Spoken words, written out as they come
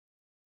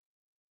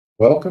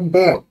Welcome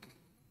back.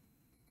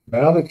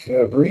 Now that you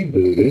have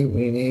rebooted,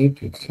 we need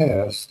to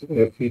test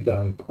if you've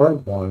done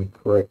part 1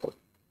 correctly.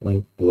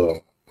 Link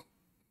below.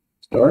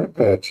 Start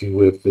Apache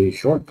with the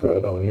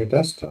shortcut on your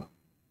desktop.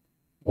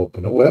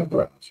 Open a web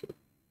browser.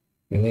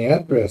 In the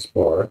address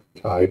bar,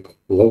 type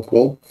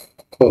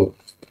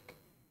localhost.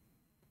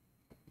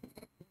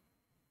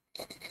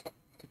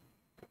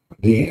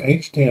 The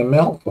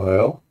HTML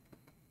file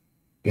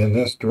in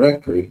this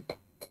directory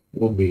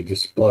will be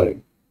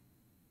displayed.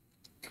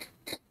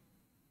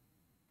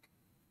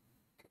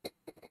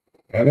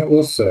 And it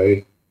will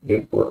say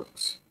it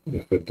works,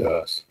 if it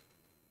does.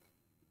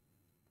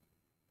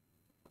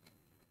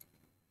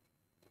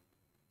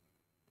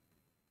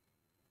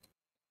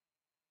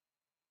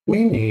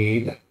 We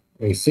need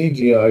a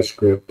CGI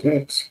script to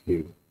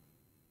execute.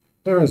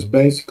 There is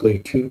basically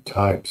 2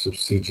 types of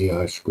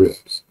CGI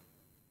scripts.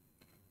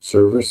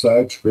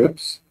 Server-side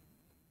scripts,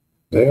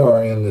 they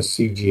are in the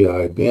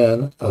CGI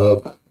bin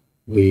of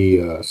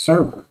the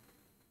server.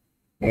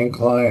 And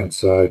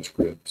client-side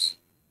scripts,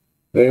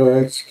 they are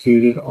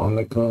executed on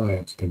the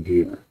client's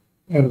computer,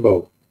 and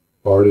both.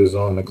 Part is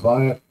on the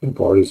client and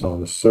part is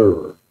on the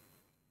server.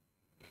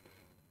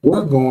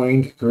 We're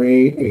going to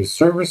create a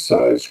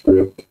server-side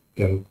script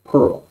in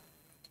Perl.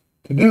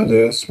 To do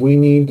this, we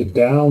need to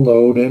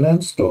download and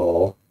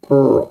install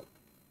Perl.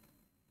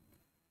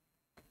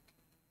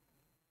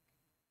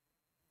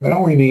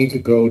 Now we need to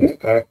go to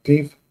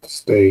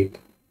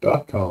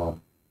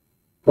ActiveState.com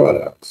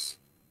products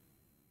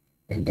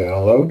and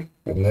download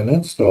and then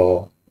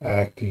install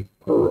Active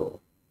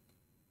Perl.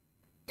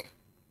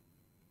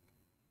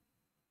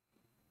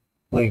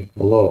 Link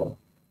below.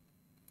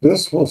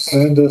 This will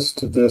send us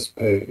to this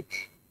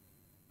page.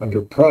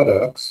 Under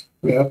Products,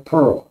 we have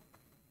Perl.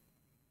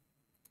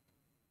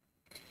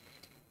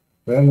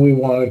 Then we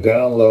want to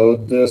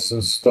download this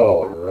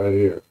installer right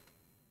here.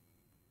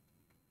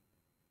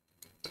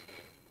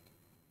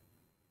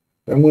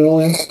 And we'll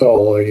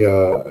install a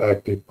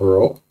Active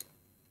Perl.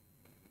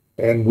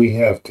 And we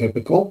have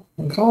Typical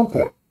and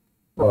Compact,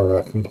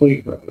 or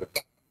Complete rather.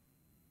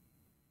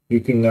 You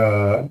can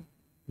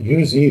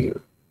use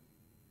either.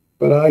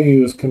 But I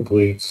use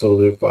Complete so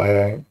that if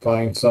I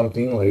find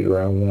something later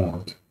I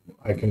want,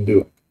 I can do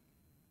it.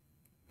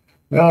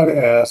 Now it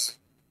asks,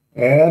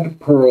 add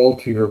Perl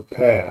to your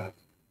path.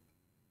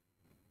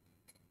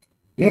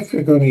 If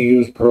you're going to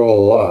use Perl a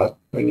lot,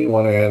 then you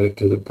want to add it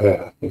to the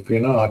path. If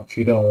you're not,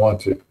 you don't want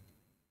to.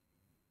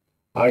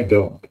 I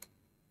don't.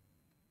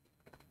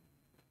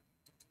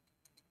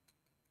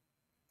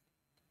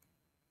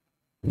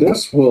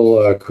 This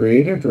will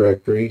create a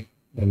directory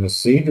in the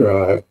C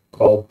drive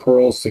called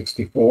Perl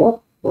 64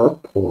 or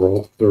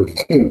Perl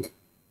 32,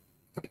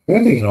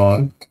 depending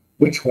on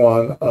which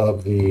one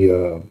of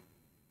the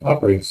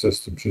operating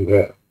systems you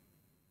have.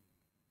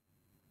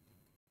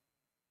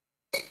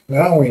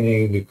 Now we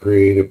need to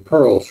create a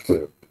Perl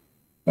script.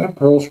 That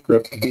Perl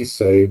script to be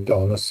saved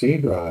on the C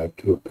drive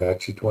to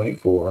Apache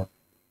 24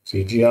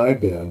 CGI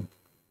bin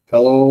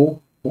hello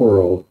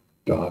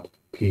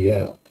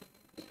world.pl.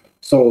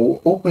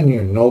 So open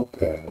your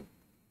notepad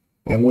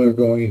and we're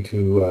going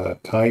to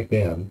type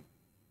in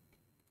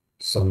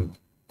some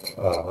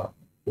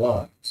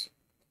lines.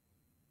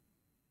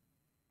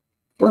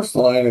 First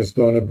line is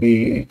going to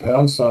be a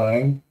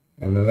 £sign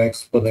and an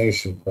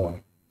exclamation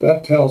point.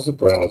 That tells the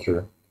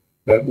browser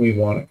that we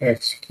want to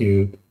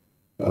execute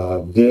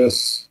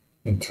this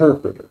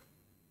interpreter.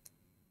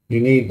 You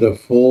need the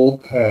full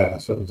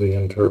path of the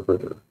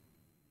interpreter,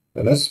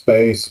 and a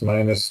space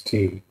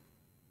 -T.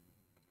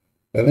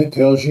 Then it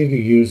tells you to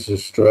use the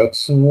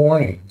struts and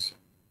warnings.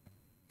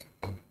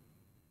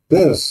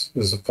 This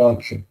is a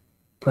function,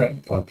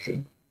 print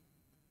function.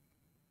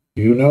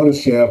 You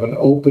notice you have an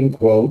open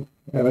quote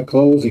and a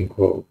closing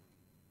quote,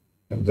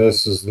 and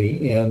this is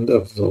the end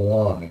of the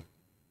line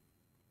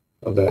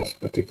of that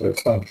particular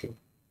function.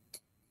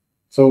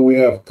 So we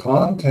have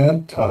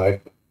content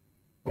type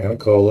and a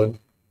colon,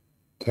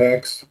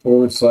 text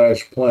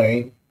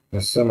 /plain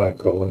and a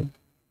semicolon,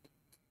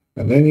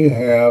 and then you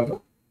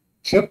have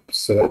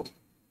chipset,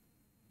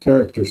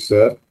 character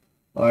set,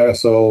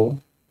 ISO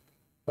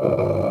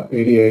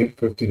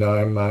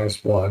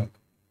 8859-1,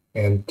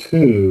 and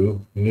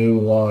 2 new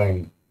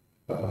line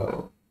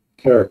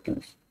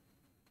characters.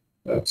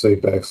 That's a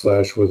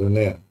backslash with an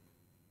N.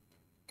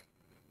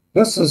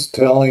 This is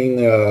telling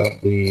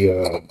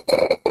the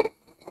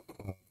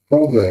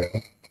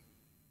program,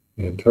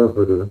 the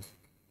interpreter,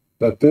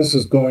 that this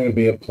is going to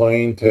be a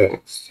plain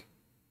text.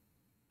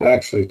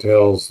 Actually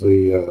tells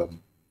the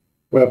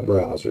web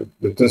browser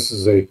that this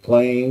is a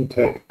plain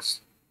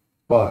text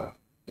file.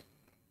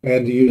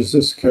 And to use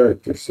this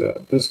character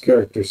set. This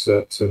character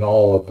set's in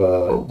all of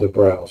the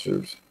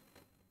browsers.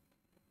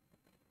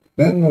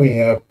 Then we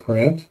have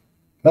print,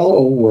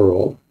 hello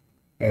world,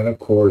 and of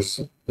course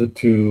the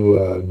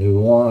 2 new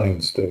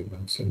line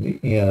statements in the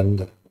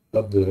end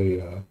of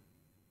the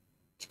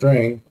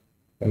string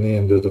and the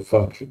end of the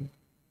function.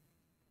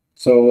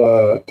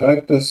 So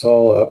type this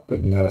all up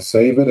and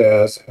save it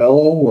as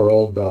hello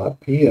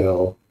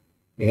world.pl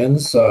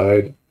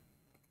inside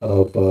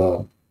of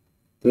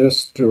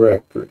this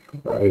directory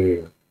right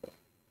here.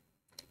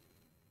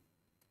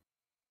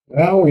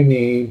 Now we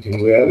need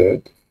to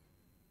edit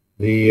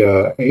the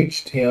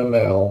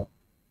HTML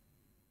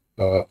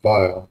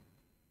file,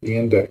 the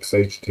index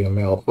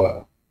HTML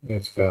file.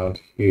 It's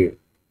found here.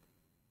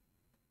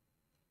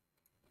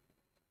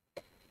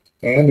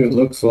 And it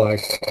looks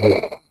like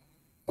this.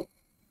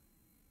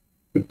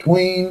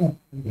 Between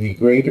the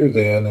greater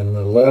than and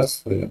the less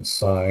than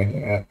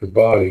sign after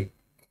body,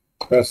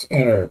 press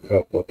enter a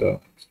couple of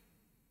times.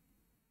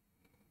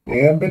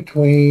 And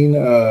between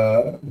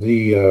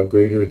the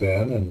greater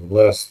than and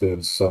less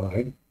than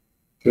sign,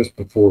 just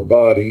before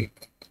body,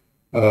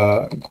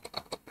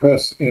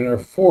 press enter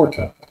 4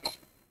 times.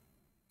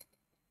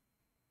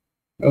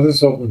 Now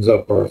this opens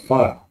up our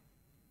file.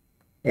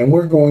 And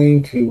we're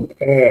going to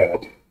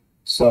add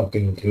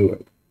something to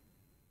it.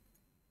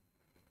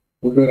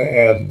 We're going to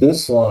add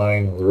this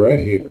line right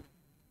here.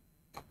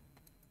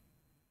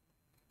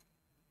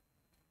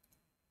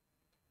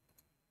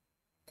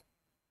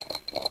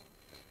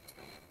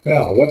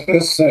 Now, what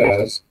this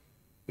says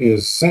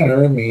is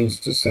center means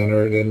to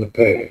center it in the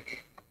page.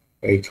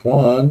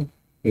 H1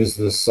 is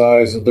the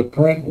size of the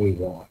print we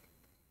want.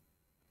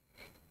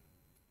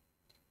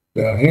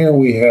 Now here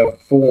we have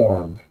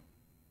form.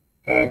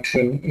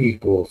 Action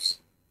equals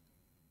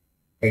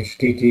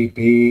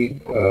HTTP,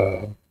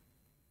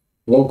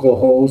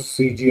 localhost,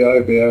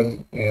 CGI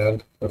bin,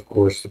 and of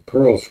course the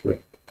Perl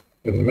script.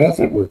 And the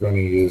method we're going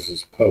to use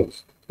is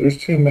post. There's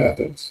 2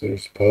 methods.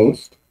 There's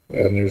post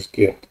and there's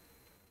get.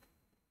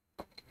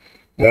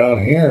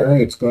 Down here,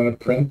 it's going to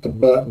print the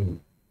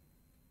button.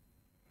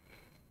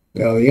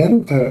 Now, the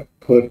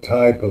input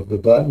type of the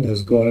button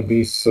is going to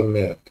be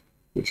submit,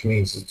 which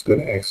means it's going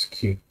to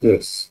execute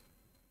this.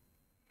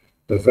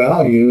 The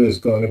value is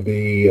going to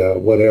be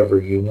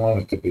whatever you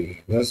want it to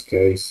be. In this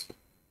case,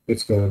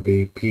 it's going to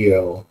be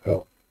PL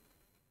help.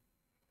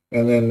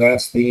 And then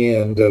that's the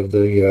end of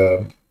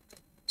the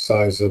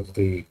size of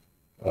the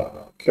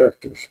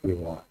characters we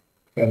want.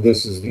 And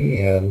this is the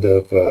end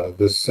of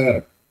the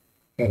center.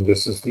 And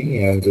this is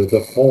the end of the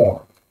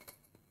form.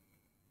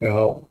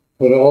 Now,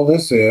 put all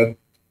this in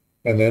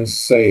and then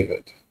save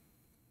it.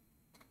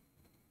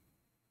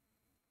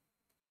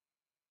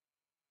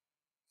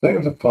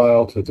 Save the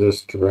file to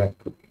this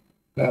directory.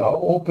 Now,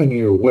 open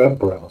your web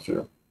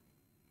browser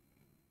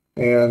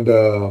and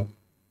to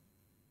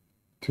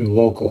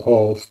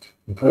localhost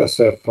and press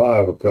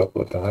F5 a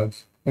couple of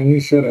times, and you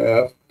should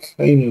have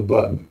a new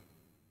button.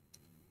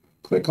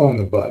 Click on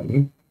the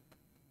button,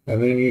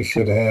 and then you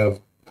should have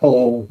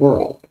Hello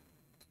World.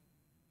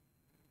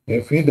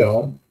 If you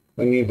don't,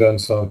 then you've done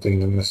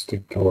something in this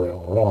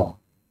tutorial wrong.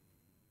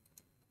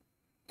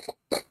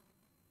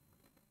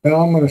 Now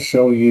I'm going to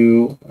show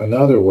you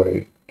another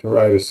way to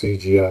write a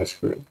CGI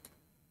script.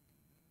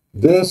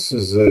 This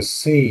is a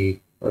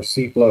C or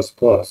C++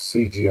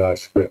 CGI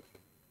script.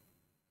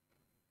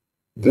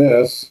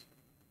 This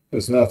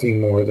is nothing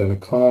more than a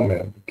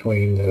comment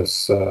between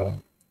this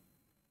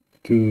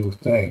 2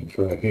 things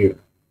right here,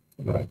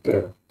 right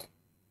there.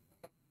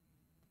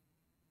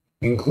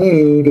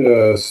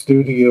 Include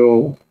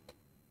Studio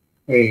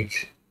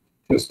H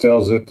just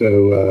tells it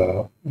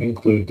to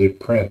include the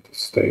print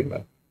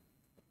statement.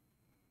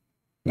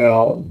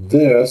 Now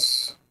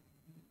this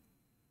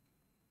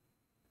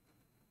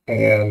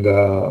and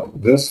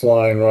this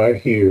line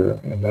right here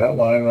and that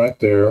line right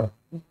there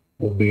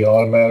will be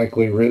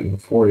automatically written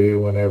for you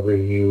whenever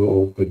you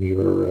open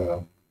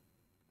your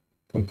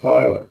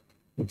compiler,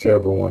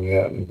 whichever one you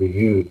happen to be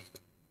used.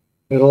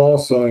 It'll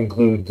also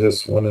include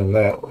this one and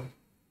that one.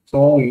 So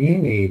all you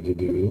need to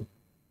do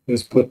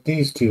is put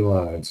these 2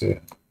 lines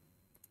in.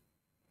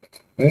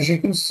 As you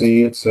can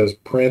see, it says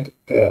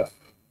printf.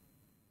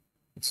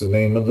 It's the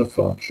name of the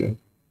function.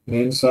 And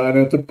inside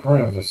of the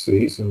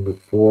parentheses and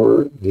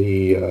before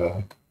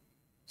the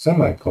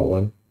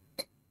semicolon,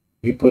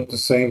 you put the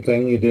same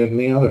thing you did in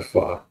the other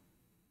file.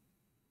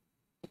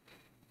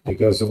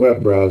 Because the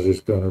web browser is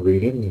going to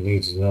read it and it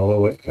needs to know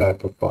what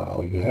type of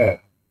file you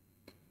have.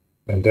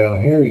 And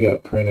down here you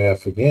got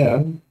printf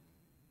again.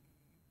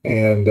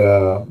 And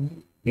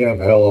you have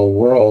Hello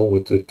World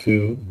with the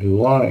 2 new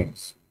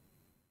lines.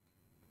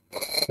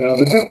 Now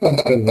the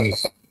difference in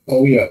these,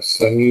 oh yes,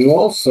 and you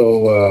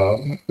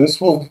also, this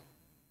will,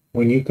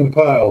 when you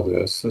compile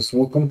this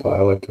will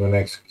compile it to an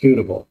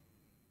executable.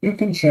 You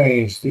can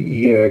change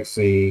the exe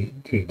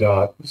to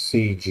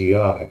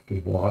 .cgi if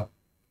you want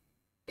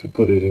to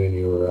put it in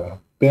your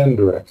bin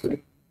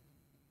directory.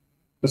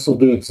 This will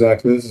do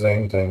exactly the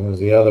same thing as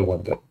the other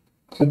one did.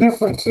 The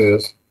difference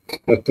is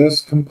that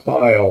this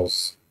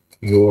compiles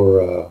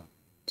your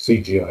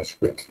CGI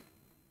script.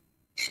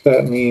 What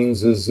that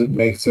means is it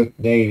makes it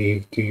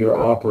native to your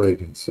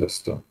operating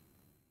system.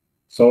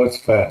 So it's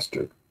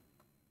faster.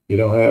 You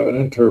don't have an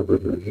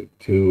interpreter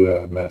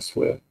to mess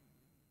with.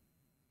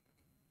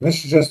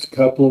 This is just a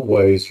couple of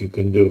ways you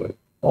can do it.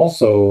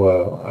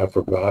 Also, I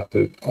forgot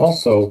that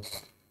also,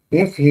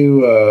 if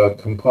you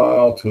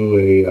compile to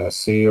a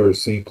C or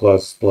C++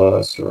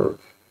 or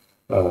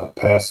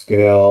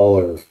Pascal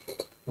or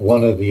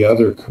one of the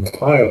other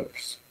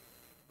compilers,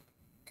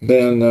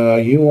 then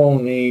you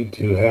won't need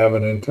to have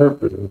an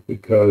interpreter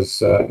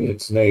because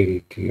it's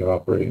native to your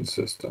operating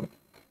system.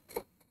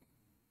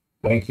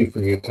 Thank you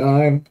for your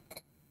time.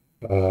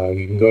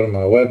 You can go to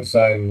my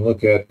website and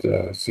look at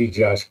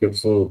CGI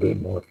scripts a little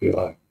bit more if you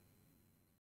like.